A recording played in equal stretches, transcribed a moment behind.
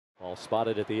All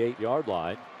spotted at the 8-yard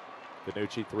line.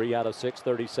 Danucci 3 out of 6,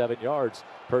 37 yards.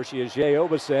 Percier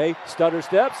Obase stutter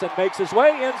steps and makes his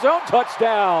way end zone.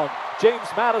 Touchdown, James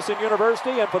Madison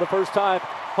University. And for the first time,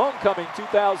 homecoming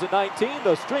 2019,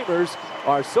 the Streamers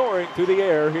are soaring through the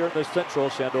air here in the central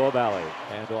Shenandoah Valley.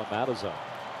 And on Madison.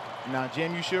 Now,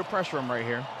 Jim, you should pressure him right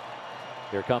here.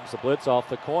 Here comes the blitz off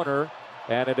the corner,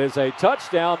 and it is a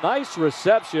touchdown. Nice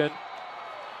reception,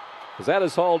 as that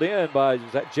is hauled in by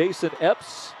Jason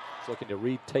Epps. He's looking to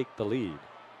retake the lead.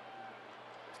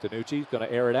 Danucci's going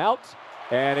to air it out,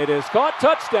 and it is caught.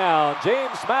 Touchdown,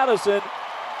 James Madison.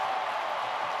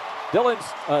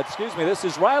 This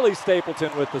is Riley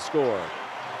Stapleton with the score.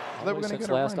 Since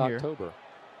last October.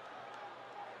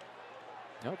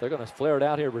 No, they're going to flare it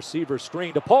out here. Receiver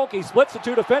screen to Polk. He splits the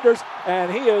two defenders,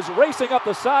 and he is racing up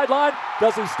the sideline.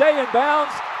 Does he stay in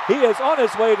bounds? He is on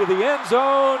his way to the end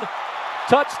zone.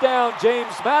 Touchdown,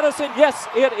 James Madison. Yes,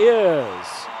 it is.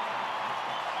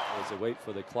 As they wait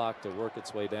for the clock to work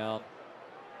its way down.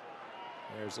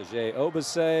 There's Ajay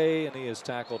Obase, and he is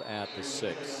tackled at the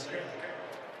 6.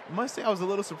 I must say I was a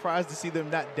little surprised to see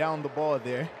them not down the ball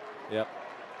there. Yep.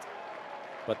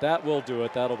 But that will do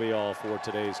it. That'll be all for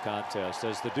today's contest.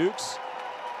 As the Dukes,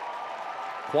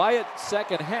 quiet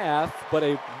second half, but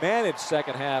a managed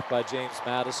second half by James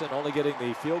Madison, only getting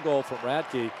the field goal from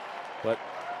Radke, but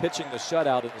pitching the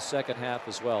shutout in the second half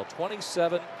as well.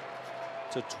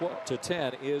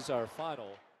 27-10 is our final.